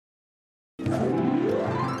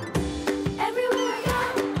Everywhere I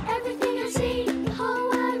go, everything I see, the whole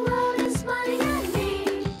wide world is smiling at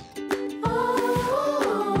me.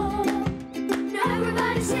 Oh, now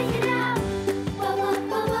everybody sing it out. Whoa, whoa,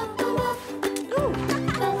 whoa, whoa, whoa, whoa. Ooh.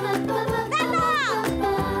 Whoa, whoa, whoa, whoa,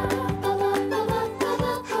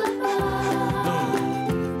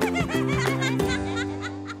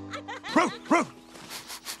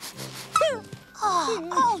 Oh,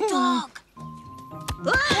 old dog.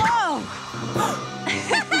 Whoa!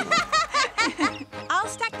 I'll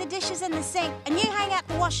stack the dishes in the sink and you hang out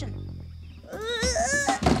the washing.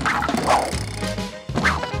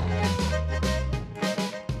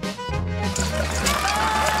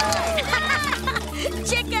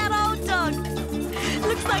 Check out old dog.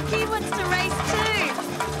 Looks like he wants to race too.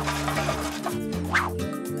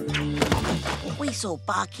 We saw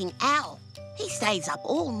barking owl. He stays up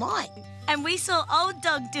all night. And we saw old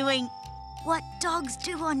dog doing what dogs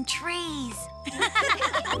do on trees.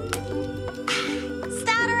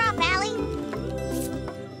 Start her up, Allie.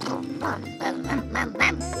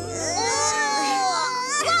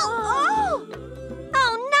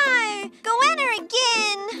 Oh no! Goanna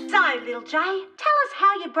again! So, little Jay, tell us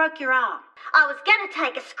how you broke your arm. I was going to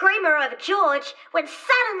take a screamer over George when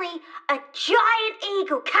suddenly a giant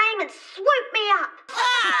eagle came and swooped me up.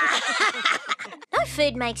 No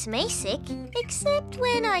food makes me sick, except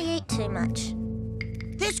when I eat too much.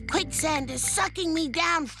 This quicksand is sucking me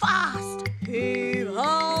down fast.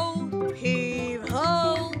 Heave-ho!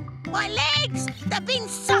 Heave-ho! My legs, they've been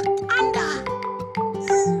sucked under.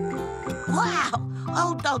 Wow,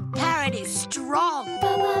 old dog Parrot is strong.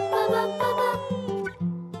 ba, ba, ba, ba, ba, ba.